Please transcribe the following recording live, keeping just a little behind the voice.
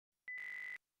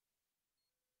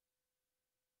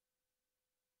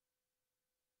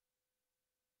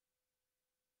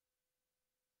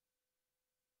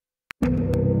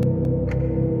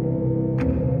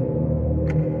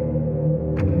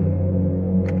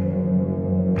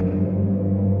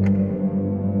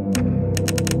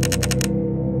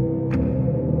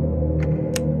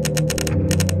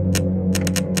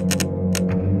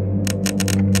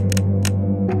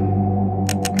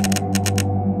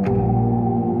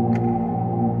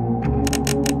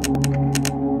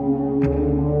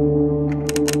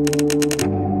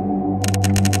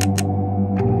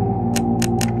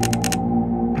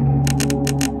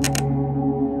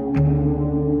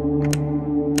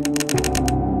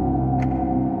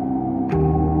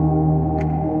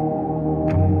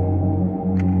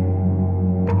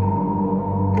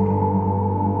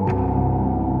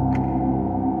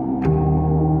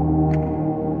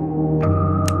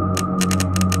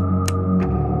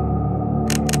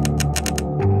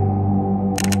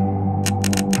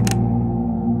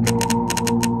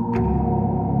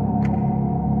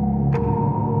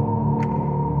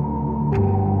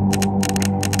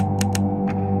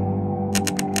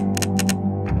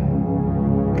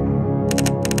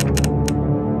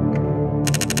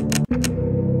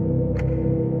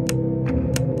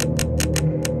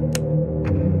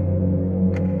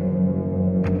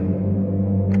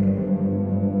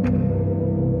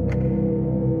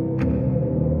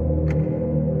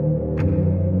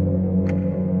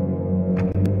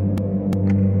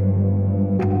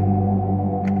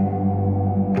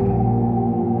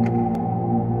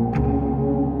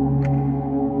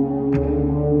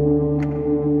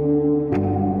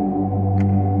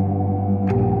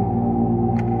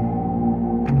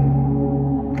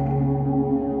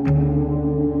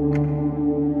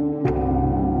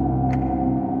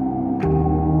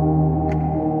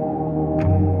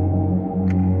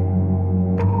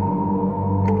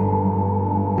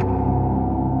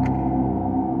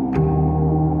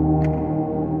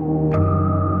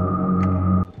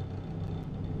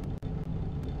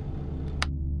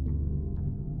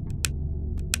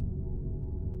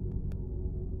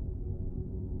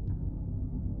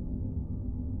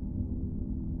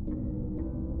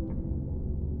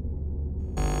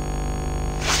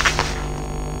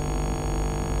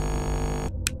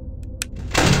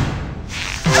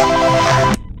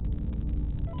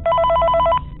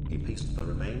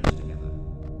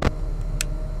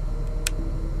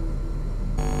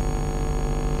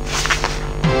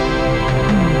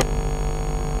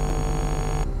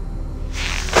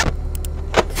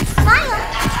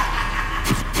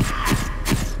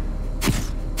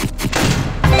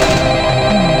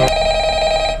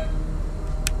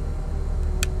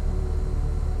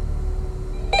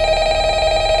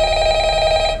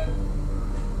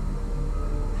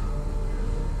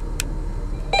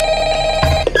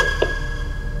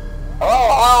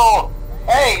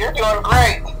doing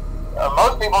great.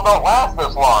 Most people don't last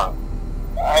this long.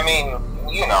 I mean,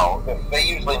 you know, they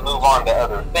usually move on to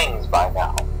other things by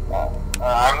now.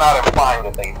 I'm not implying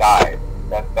that they died.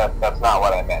 That's not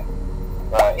what I meant.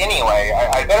 Anyway,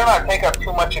 I better not take up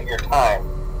too much of your time.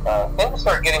 Things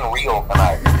are getting real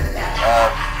tonight.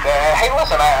 Hey,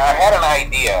 listen, I had an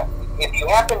idea. If you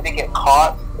happen to get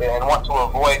caught and want to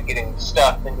avoid getting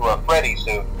stuffed into a Freddy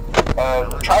suit,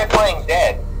 try playing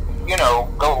dead. You know,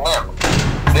 go limp.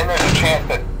 Then there's a chance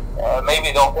that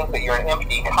maybe they'll think that you're an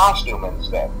empty costume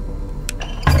instead.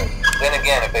 Then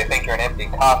again, if they think you're an empty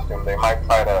costume, they might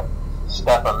try to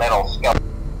stuff a metal skeleton.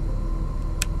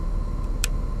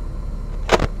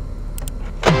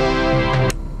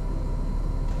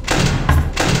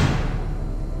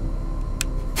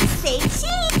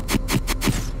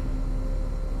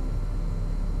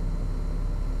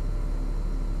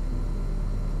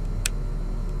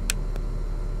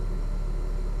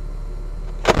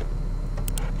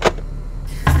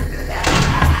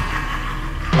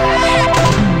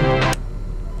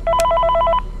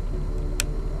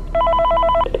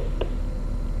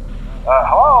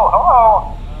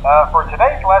 Hello. For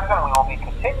today's lesson, we will be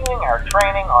continuing our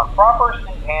training on proper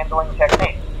suit handling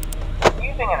techniques.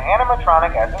 Using an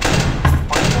animatronic as a suit,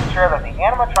 please ensure that the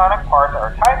animatronic parts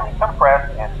are tightly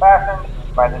compressed and fastened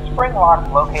by the spring locks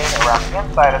located around the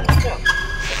inside of the suit.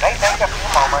 It may take a few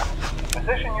moments to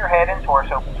position your head and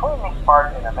torso between these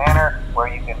parts in a manner where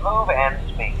you can move and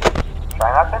speak.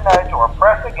 Try not to nudge or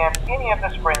press against any of the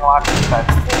spring locks inside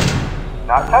the suit. Do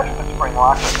not touch the spring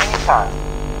locks at any time.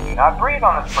 Do not breathe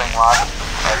on the spring locks,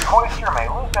 as moisture may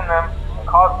loosen them and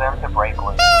cause them to break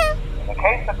loose. In the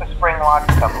case that the spring locks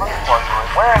come loose while you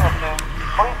are wearing a suit,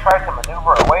 please try to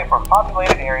maneuver away from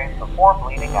populated areas before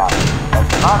bleeding out, as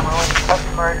to not ruin the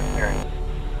customer experience.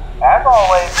 As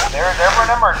always, if there is ever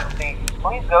an emergency,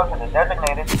 please go to the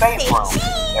designated safe room.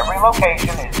 Every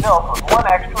location is built with one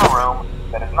extra room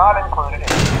that is not included in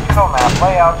the digital map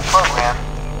layouts programmed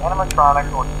to animatronics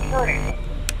or security systems.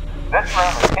 This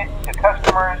room is hidden to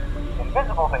customers,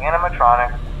 invisible to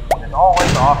animatronics, and is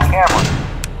always off camera.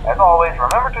 As always,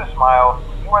 remember to smile.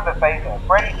 You are the face of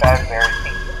Freddy Fazbear's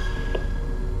team.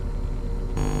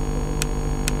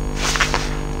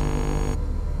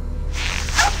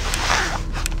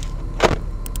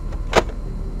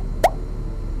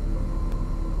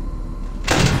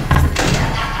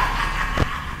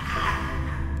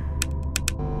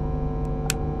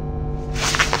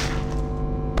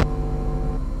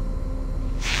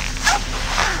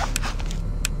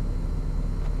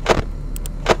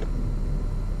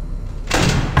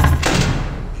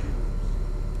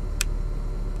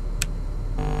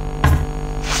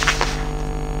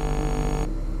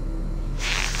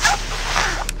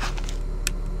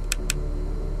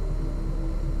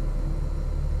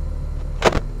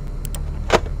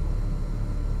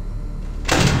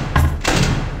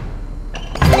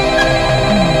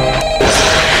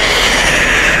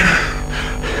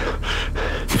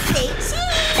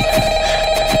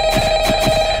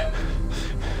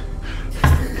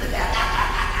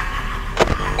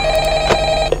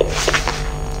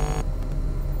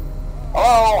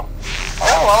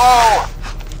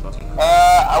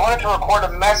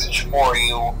 For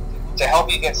you to help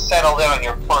you get settled in on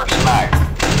your first night.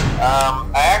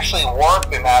 I actually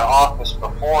worked in that office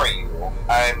before you.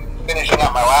 I'm finishing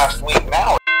up my last week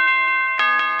now.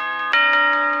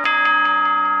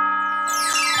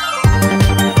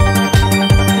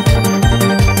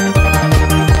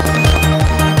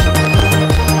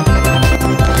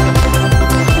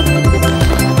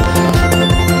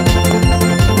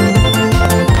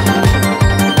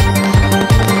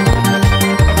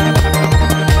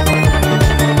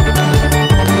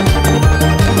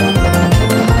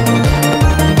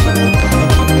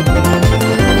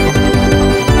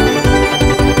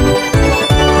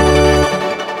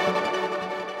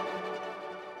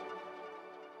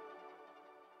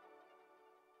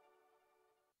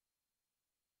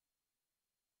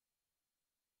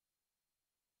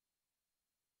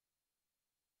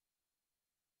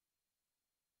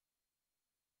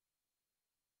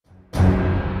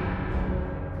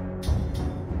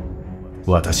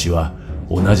私は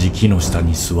同じ木の下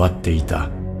に座っていた。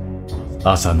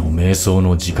朝の瞑想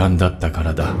の時間だったか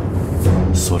らだ。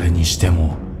それにして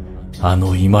も、あ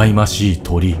の忌々しい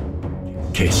鳥、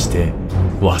決して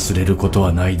忘れること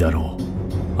はないだろ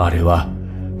う。あれは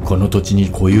この土地に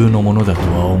固有のものだと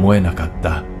は思えなかっ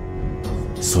た。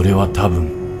それは多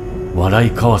分笑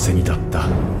いカワセミだった。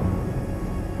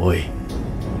おい、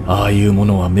ああいうも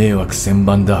のは迷惑千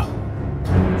万だ。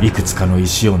いくつかの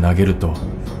石を投げると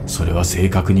それは正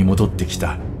確に戻ってき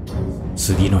た。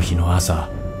次の日の朝、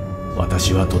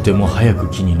私はとても早く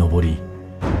木に登り、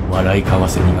笑いカワ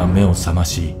セミが目を覚ま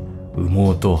し、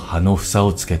羽毛と葉の房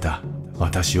をつけた。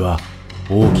私は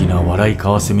大きな笑い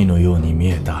カワセミのように見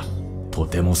えた。と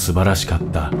ても素晴らしかっ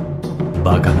た。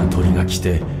バカな鳥が来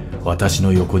て私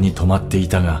の横に止まってい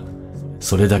たが、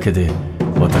それだけで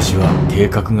私は計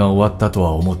画が終わったと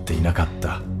は思っていなかっ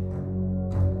た。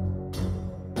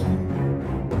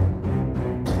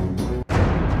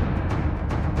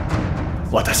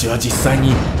私は実際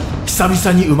に久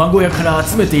々に馬小屋から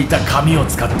集めていた紙を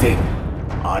使って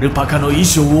アルパカの衣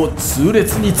装を痛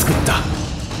烈に作った。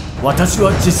私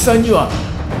は実際には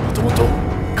もともと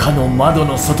かの窓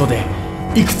の外で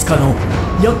いくつかの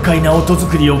厄介な音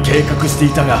作りを計画してい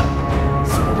たが、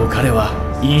その後彼は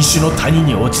飲酒の谷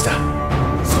に落ちた。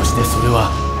そしてそれは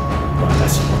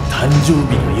私の誕生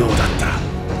日のようだった。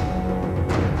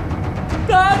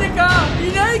誰か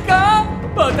いないか？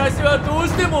私はどう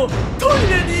してもトイ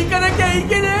レに行かなきゃい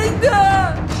けないんだ。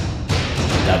だ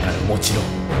からもちろん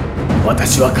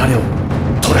私は彼を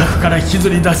トラックから引きず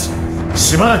り出し、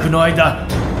しばらくの間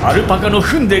アルパカの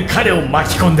糞で彼を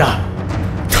巻き込んだ。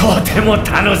とても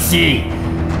楽しい。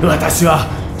私は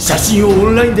写真をオ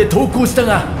ンラインで投稿した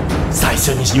が、最初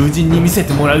に友人に見せ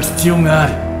てもらう必要があ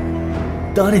る。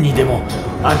誰にでも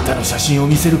あんたの写真を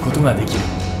見せることができる。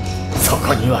そ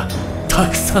こにはた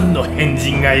くさんの変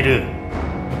人がいる。